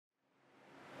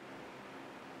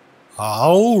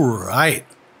All right.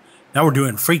 Now we're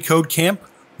doing FreeCodeCamp,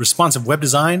 responsive web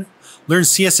design, learn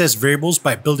CSS variables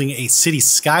by building a city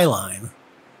skyline,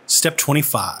 step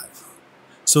 25.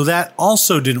 So that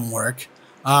also didn't work,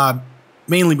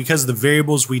 mainly because the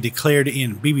variables we declared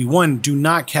in BB1 do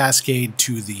not cascade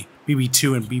to the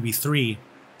BB2 and BB3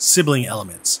 sibling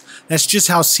elements. That's just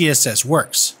how CSS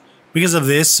works. Because of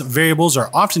this, variables are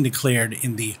often declared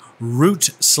in the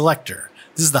root selector.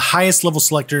 This is the highest level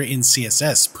selector in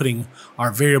CSS. Putting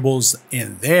our variables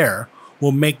in there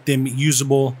will make them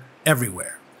usable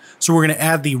everywhere. So we're going to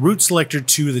add the root selector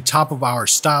to the top of our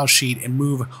style sheet and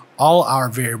move all our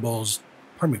variable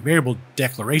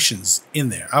declarations in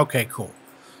there. Okay, cool.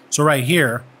 So right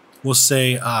here, we'll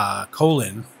say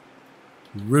colon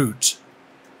root,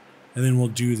 and then we'll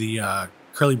do the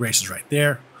curly braces right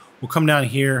there. We'll come down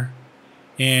here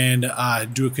and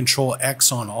do a control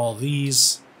X on all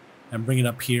these and bring it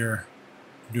up here,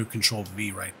 do a control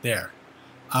V right there.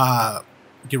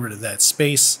 Get rid of that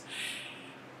space.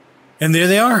 And there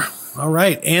they are. All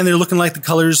right. And they're looking like the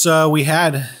colors we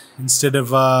had instead of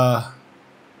the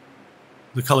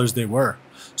colors they were.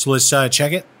 So let's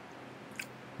check it.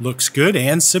 Looks good,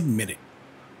 and submit it.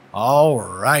 All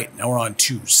right. Now we're on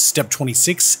to step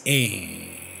 26,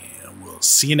 and we'll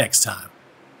see you next time.